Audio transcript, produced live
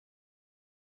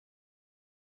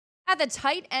At the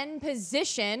tight end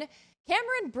position,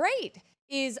 Cameron Brate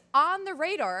is on the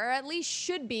radar, or at least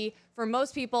should be for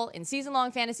most people in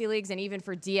season-long fantasy leagues and even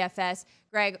for DFS.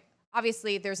 Gregg,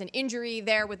 obviously there's an injury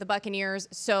there with the Buccaneers.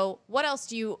 So what else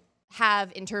do you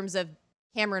have in terms of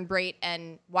Cameron Brate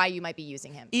and why you might be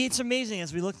using him? It's amazing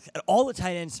as we look at all the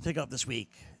tight ends to pick up this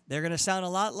week. They're going to sound a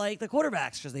lot like the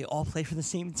quarterbacks because they all play for the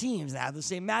same teams and have the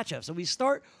same matchup. So we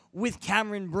start with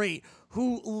Cameron Brate,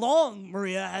 who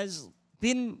Maria, has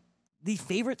been the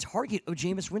favorite target of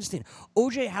Jameis Winston.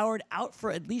 O.J. Howard out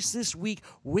for at least this week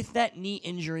with that knee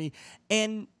injury.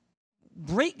 And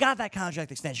Brate got that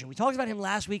contract extension. We talked about him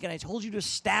last week, and I told you to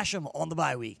stash him on the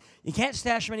bye week. You can't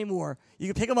stash him anymore. You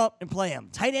can pick him up and play him.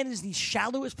 Tight end is the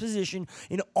shallowest position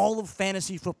in all of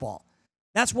fantasy football.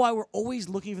 That's why we're always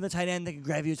looking for the tight end that can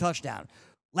grab you a touchdown.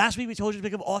 Last week, we told you to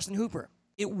pick up Austin Hooper.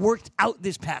 It worked out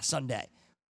this past Sunday.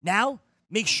 Now,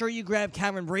 make sure you grab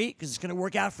Cameron Brate because it's going to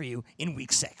work out for you in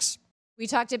week 6. We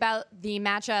talked about the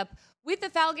matchup with the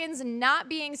Falcons not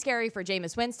being scary for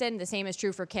Jameis Winston. The same is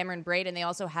true for Cameron Brate, and they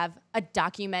also have a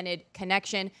documented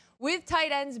connection. With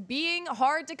tight ends being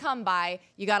hard to come by,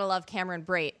 you got to love Cameron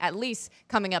Brate, at least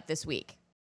coming up this week.